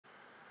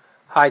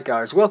Hi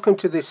guys, welcome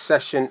to this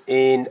session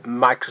in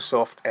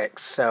Microsoft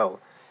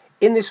Excel.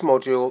 In this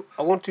module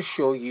I want to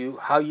show you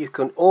how you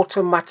can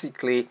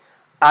automatically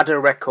add a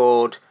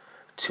record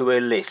to a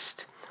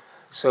list.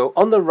 So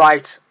on the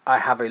right I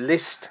have a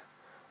list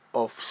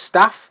of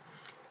staff.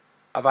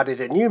 I've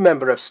added a new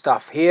member of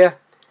staff here.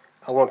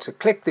 I want to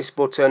click this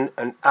button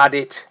and add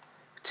it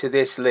to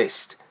this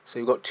list. So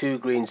you've got two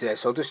greens there,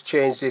 so I'll just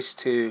change this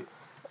to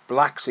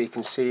black so you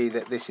can see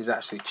that this is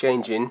actually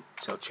changing.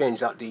 So I'll change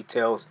that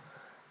details,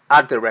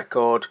 add the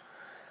record,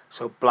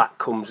 so black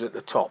comes at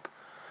the top.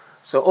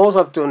 So all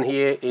I've done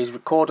here is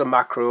record a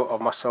macro of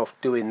myself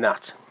doing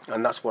that,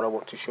 and that's what I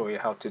want to show you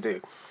how to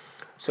do.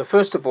 So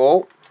first of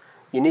all,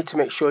 you need to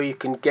make sure you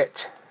can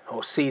get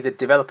or see the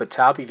developer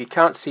tab. If you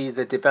can't see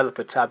the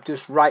developer tab,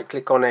 just right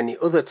click on any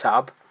other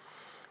tab,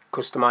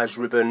 customize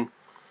ribbon,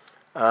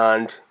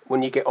 and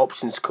when you get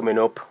options coming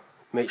up,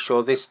 make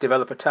sure this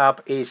developer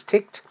tab is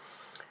ticked.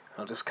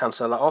 I'll just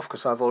cancel that off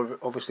because I've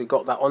obviously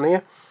got that on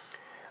here.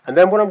 And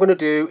then what I'm going to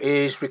do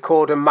is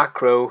record a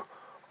macro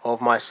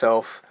of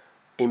myself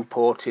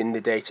importing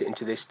the data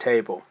into this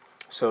table.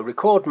 So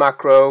record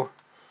macro,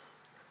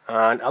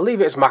 and I'll leave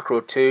it as macro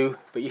 2,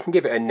 but you can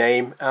give it a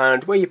name,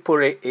 and where you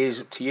put it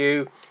is up to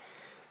you.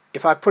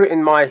 If I put it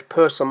in my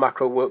personal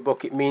macro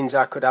workbook, it means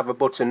I could have a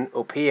button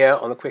up here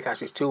on the quick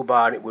access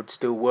toolbar and it would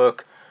still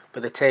work,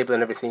 but the table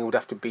and everything would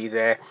have to be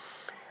there.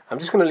 I'm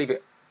just going to leave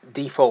it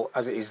default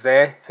as it is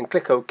there and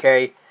click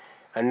OK.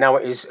 And now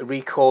it is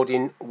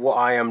recording what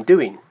I am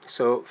doing.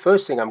 So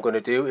first thing I'm going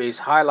to do is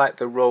highlight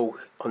the row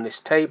on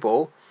this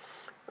table,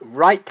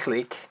 right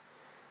click,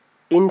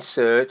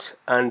 insert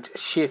and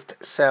shift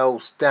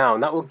cells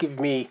down. That will give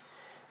me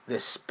the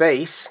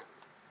space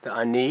that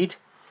I need.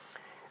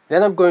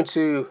 Then I'm going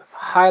to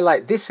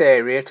highlight this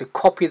area to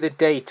copy the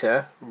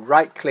data,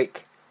 right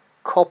click,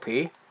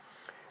 copy,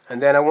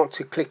 and then I want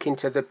to click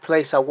into the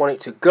place I want it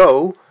to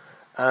go,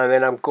 and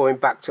then I'm going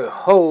back to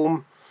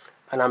home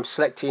and I'm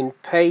selecting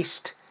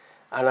paste,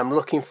 and I'm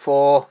looking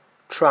for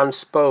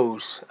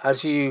transpose.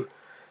 As you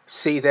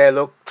see there,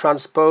 look,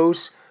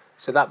 transpose.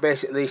 So that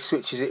basically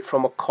switches it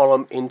from a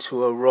column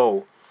into a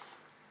row.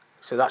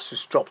 So that's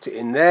just dropped it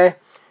in there.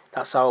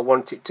 That's how I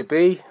want it to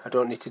be. I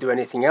don't need to do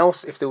anything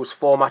else. If there was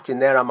formatting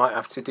there, I might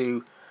have to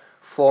do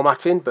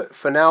formatting, but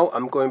for now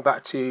I'm going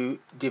back to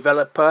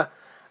developer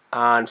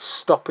and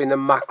stopping the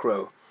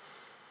macro.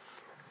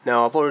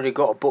 Now I've already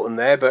got a button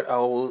there, but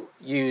I'll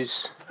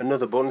use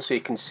another button so you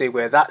can see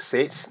where that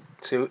sits.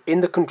 So in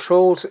the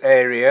controls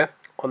area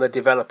on the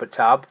developer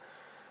tab,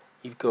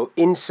 you go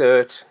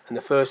insert, and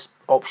the first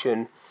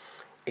option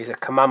is a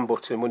command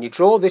button. When you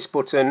draw this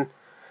button,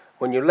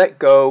 when you let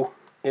go,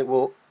 it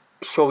will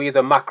show you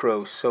the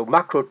macros. So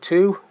macro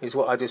 2 is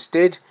what I just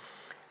did.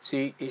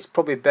 So it's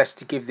probably best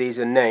to give these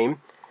a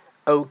name.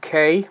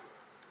 OK,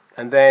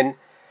 and then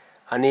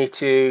I need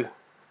to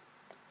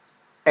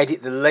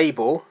edit the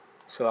label.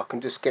 So I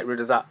can just get rid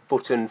of that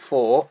button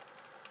 4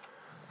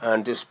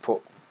 and just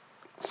put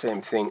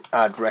same thing,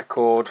 add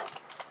record,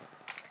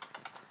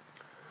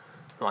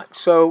 like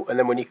so. And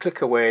then when you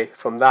click away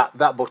from that,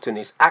 that button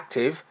is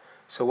active.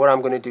 So what I'm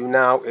going to do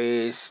now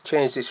is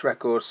change this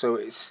record so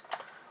it's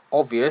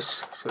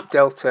obvious. So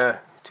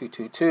delta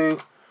 222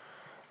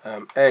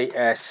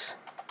 AS,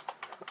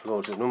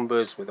 loads of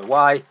numbers with a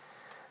Y,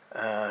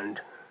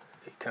 and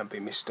it can be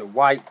Mr.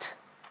 White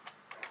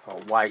or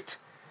White,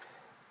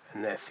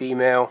 and they're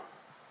female,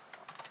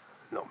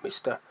 not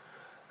Mr.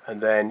 And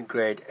then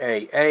grade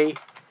AA,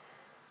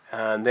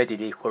 and they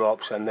did equal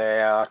ops, and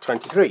they are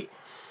 23.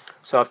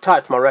 So I've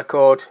typed my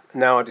record.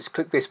 Now I just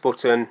click this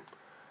button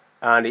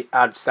and it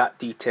adds that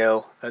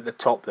detail at the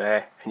top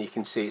there, and you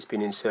can see it's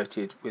been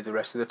inserted with the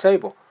rest of the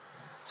table.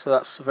 So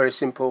that's a very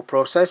simple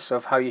process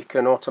of how you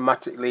can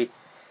automatically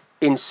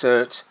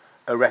insert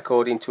a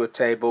record into a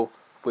table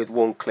with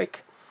one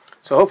click.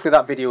 So hopefully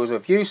that video was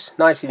of use.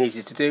 Nice and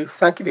easy to do.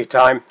 Thank you for your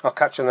time. I'll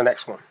catch you on the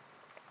next one.